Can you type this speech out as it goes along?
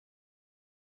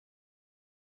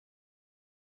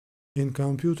In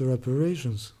computer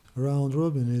operations, round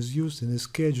robin is used in a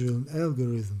scheduling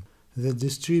algorithm that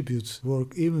distributes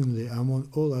work evenly among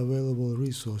all available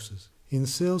resources. In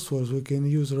Salesforce, we can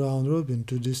use round robin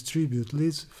to distribute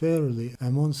leads fairly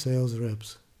among sales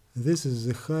reps. This is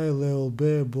the high-level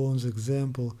bare bones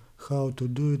example how to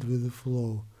do it with the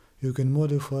flow. You can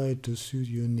modify it to suit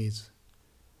your needs.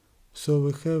 So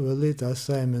we have a lead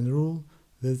assignment rule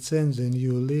that sends a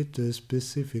new lead to a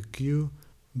specific queue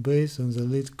based on the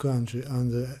lead country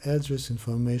under the address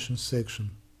information section.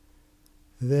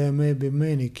 There may be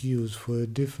many queues for a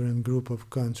different group of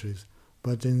countries,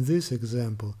 but in this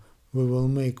example, we will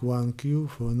make one queue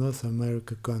for North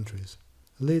America countries.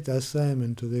 Lead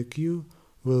assignment to the queue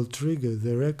will trigger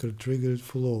the record-triggered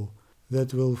flow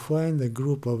that will find a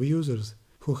group of users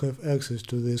who have access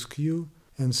to this queue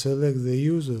and select the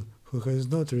user who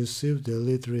has not received a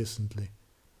lead recently.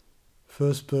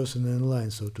 First person in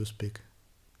line, so to speak.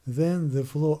 Then the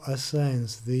flow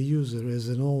assigns the user as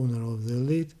an owner of the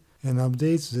lead and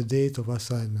updates the date of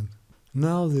assignment.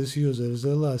 Now this user is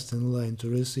the last in line to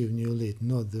receive new lead,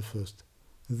 not the first.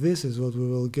 This is what we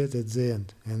will get at the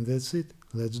end, and that's it.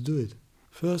 Let's do it.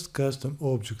 First custom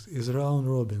object is round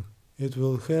robin. It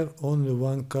will have only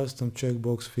one custom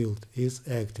checkbox field, is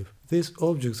active. This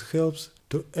object helps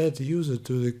to add user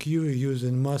to the queue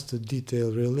using master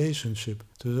detail relationship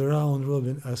to the round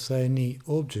robin assignee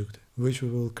object, which we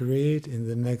will create in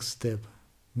the next step.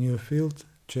 New field,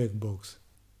 checkbox.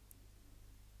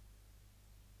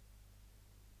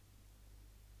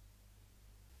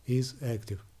 Is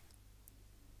active.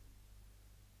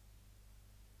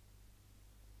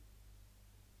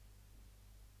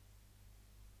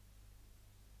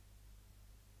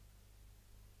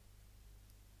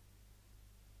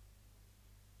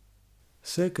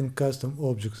 Second custom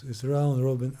object is round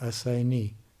robin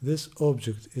assignee. This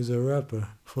object is a wrapper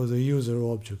for the user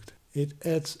object. It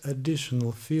adds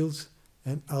additional fields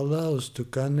and allows to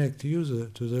connect user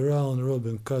to the round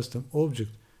robin custom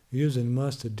object using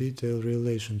master detail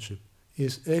relationship.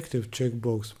 Is active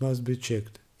checkbox must be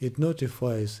checked. It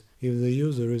notifies if the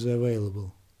user is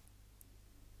available.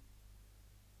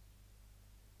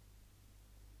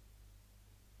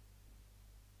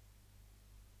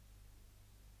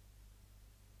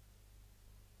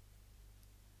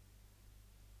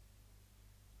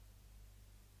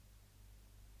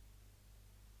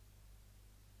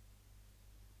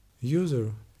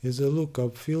 User is a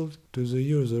lookup field to the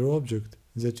user object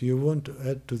that you want to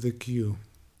add to the queue.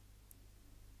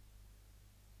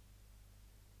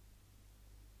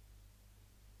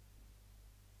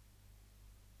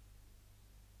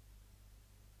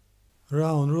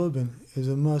 Round robin is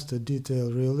a master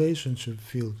detail relationship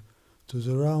field to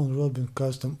the round robin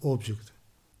custom object.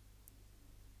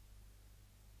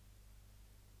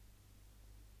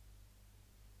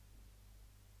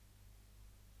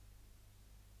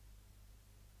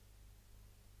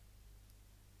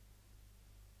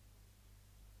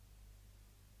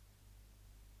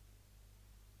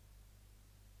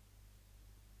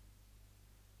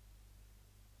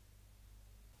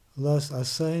 Last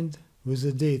assigned with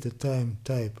the data time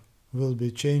type will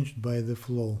be changed by the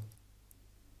flow.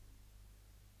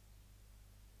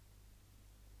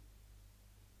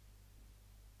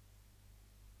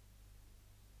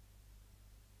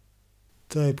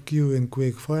 Type queue in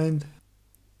quick find,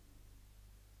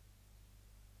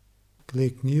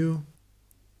 click new,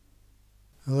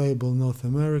 label North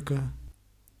America,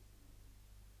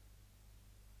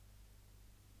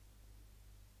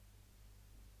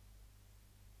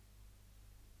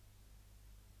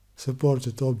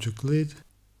 supported object lead,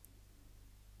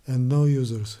 and no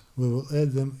users. We will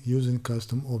add them using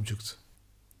custom objects.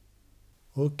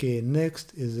 Okay,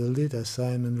 next is the lead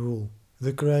assignment rule.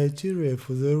 The criteria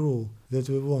for the rule that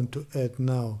we want to add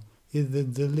now is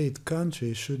that the lead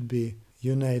country should be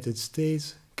United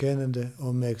States, Canada,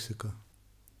 or Mexico.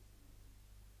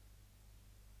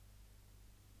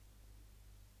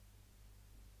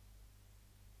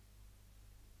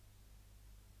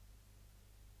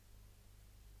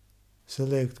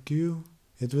 Select queue.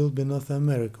 It will be North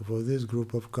America for this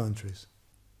group of countries.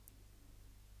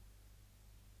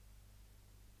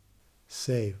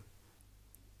 Save.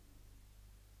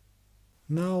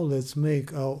 Now let's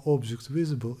make our objects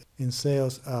visible in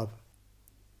Sales app.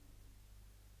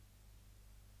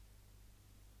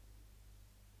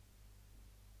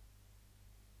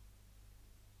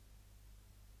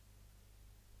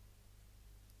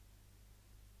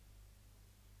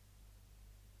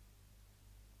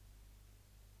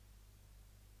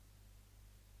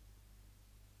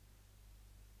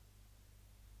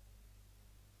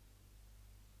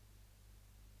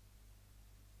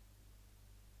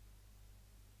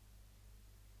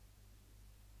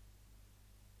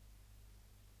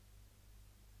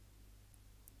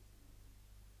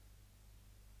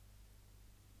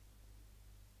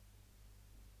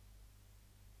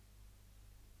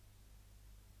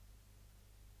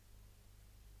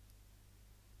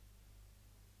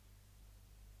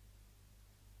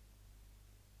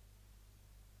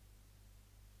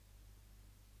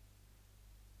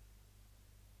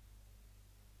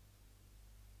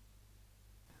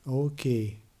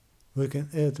 OK. We can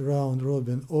add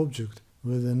round-robin object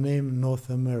with the name North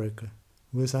America,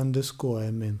 with underscore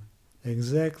I mean,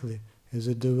 exactly as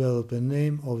the developer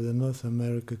name of the North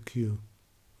America queue.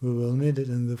 We will need it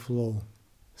in the flow.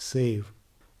 Save.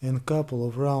 And couple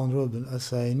of round-robin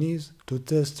assignees to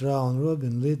test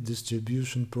round-robin lead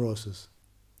distribution process.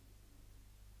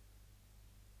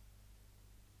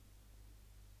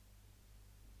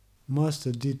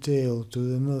 Master detail to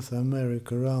the North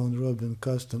America round-robin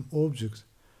custom object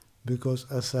because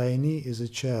assignee is a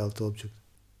child object.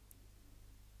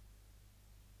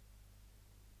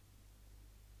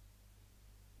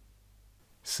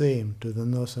 Same to the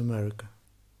North America.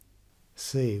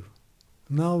 Save.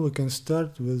 Now we can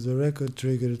start with the record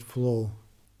triggered flow.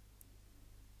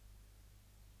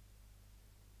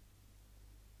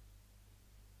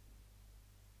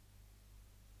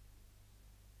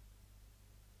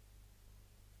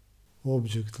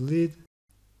 Object lead.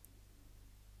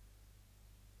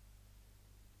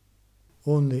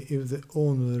 Only if the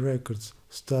owner records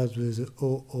start with the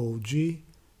OOG,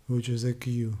 which is a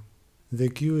queue. The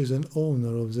queue is an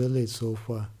owner of the lead so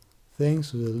far,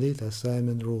 thanks to the lead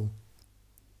assignment rule.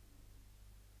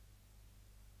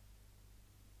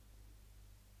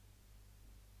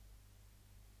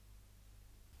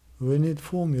 We need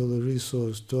formula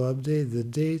resource to update the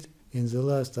date in the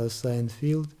last assigned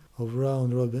field of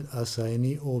round-robin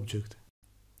assignee object.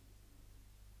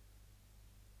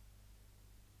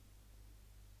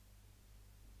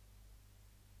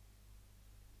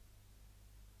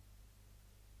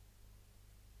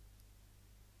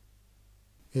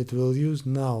 It will use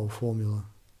now formula.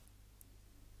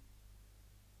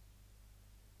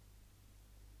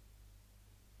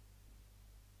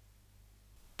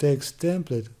 Text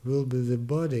template will be the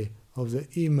body of the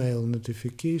email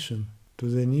notification to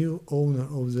the new owner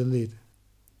of the lead.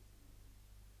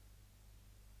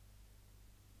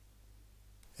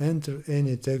 Enter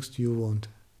any text you want.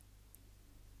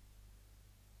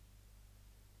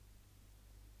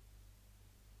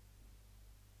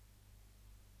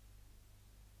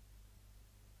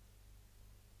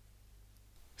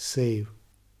 Save.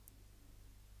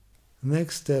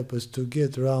 Next step is to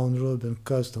get round-robin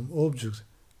custom objects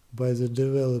by the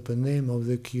developer name of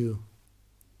the queue.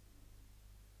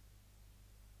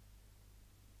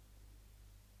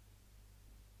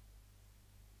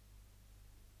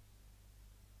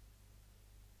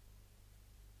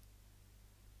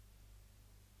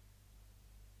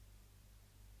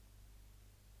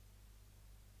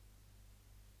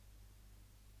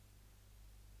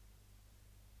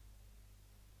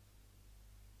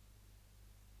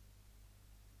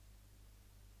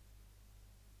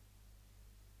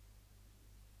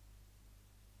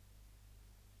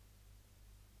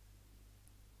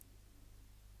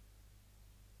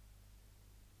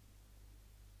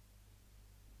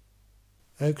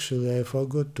 Actually, I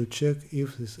forgot to check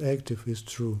if this active is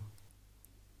true.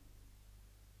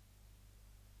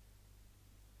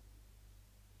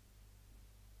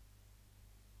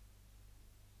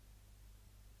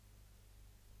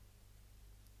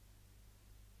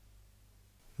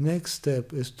 Next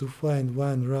step is to find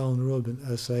one round-robin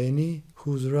assignee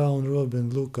whose round-robin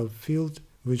lookup field,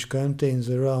 which contains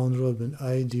the round-robin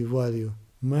ID value,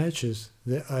 matches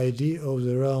the ID of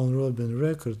the round-robin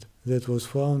record that was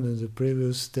found in the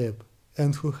previous step,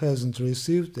 and who hasn't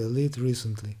received a lead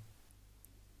recently.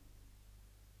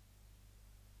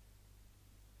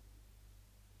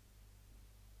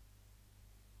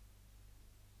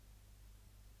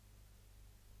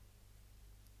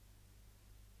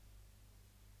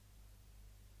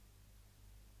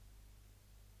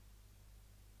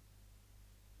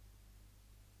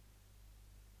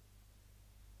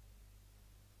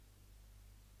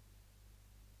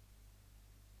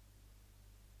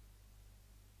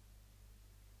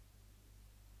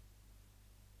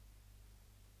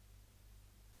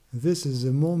 This is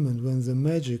the moment when the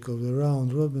magic of the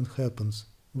round-robin happens.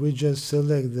 We just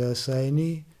select the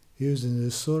assignee using the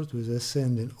sort with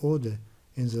ascending order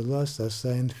in the last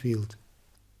assigned field.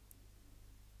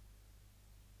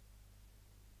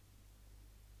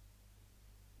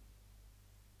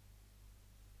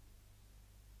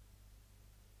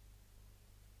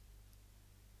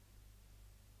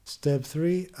 Step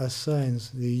 3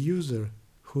 assigns the user,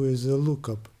 who is the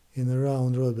lookup in a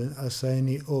round-robin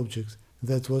assignee object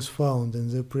that was found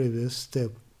in the previous step,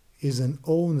 is an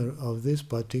owner of this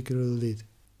particular lead.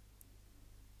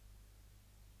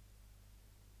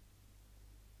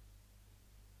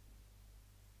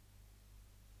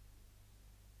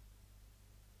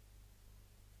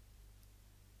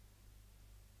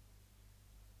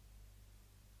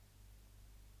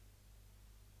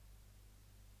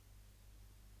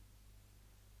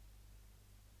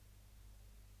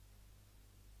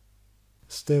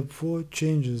 Step 4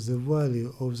 changes the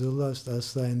value of the last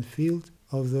assigned field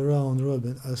of the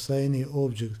round-robin assignee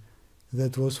object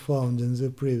that was found in the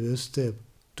previous step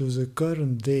to the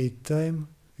current date time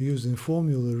using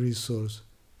formula resource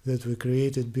that we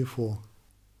created before.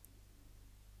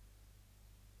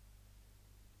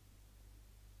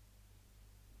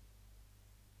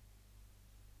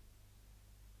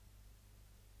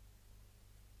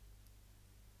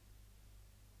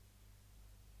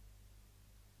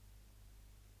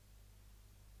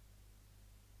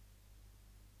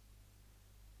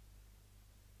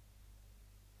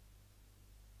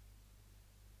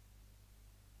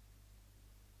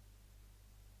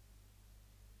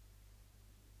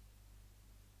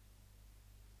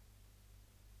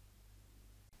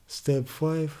 Step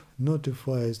 5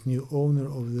 notifies new owner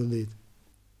of the lead.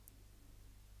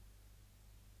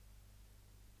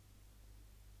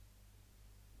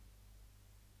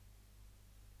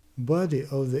 Body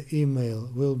of the email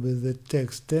will be the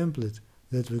text template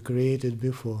that we created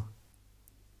before.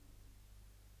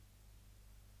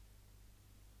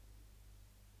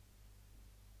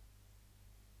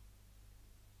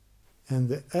 And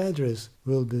the address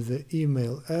will be the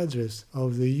email address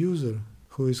of the user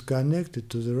who is connected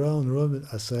to the round-robin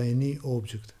assignee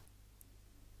object.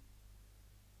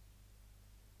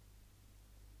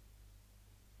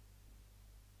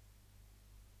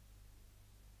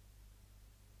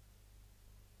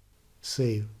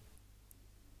 Save.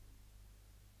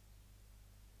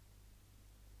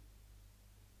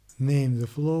 Name the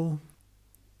flow.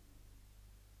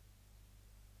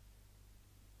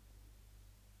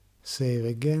 Save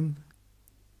again.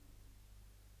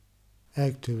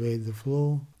 Activate the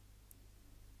flow.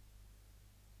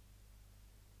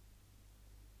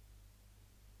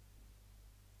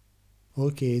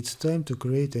 Okay, it's time to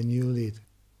create a new lead.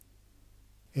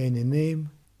 Any name,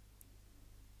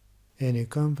 any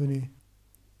company,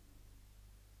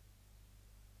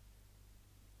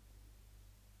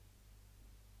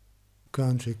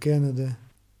 country Canada,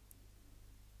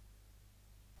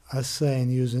 assign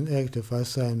using active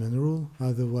assignment rule,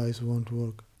 otherwise won't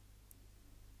work.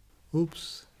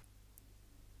 Oops,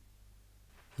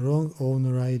 wrong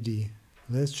owner ID.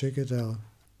 Let's check it out.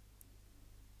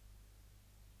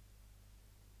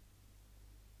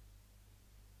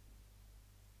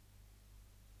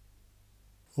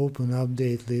 Open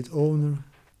update lead owner.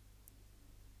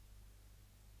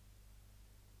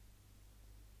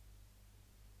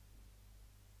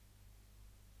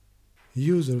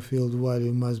 User field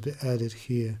value must be added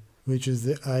here, which is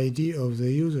the ID of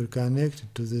the user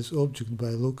connected to this object by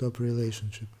lookup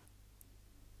relationship.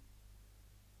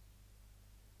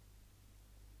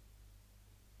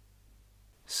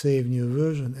 Save new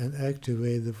version and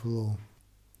activate the flow.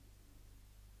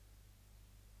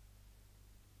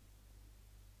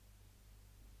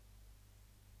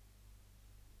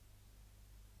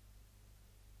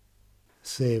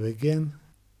 Save again.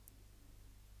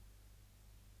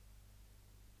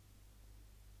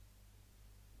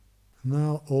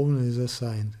 Now owner is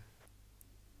assigned.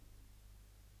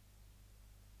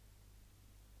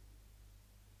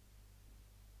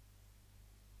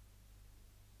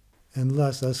 And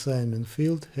last assignment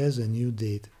field has a new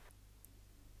date.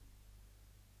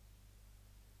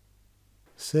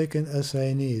 Second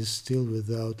assignee is still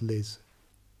without leads.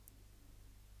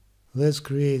 Let's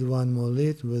create one more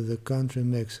lead with the country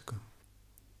Mexico.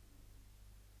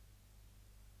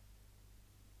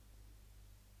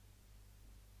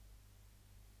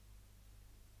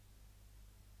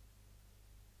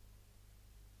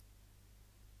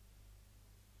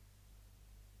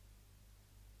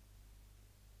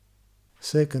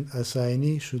 Second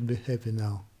assignee should be happy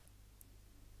now.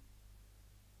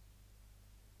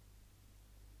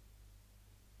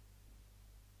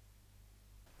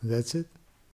 That's it.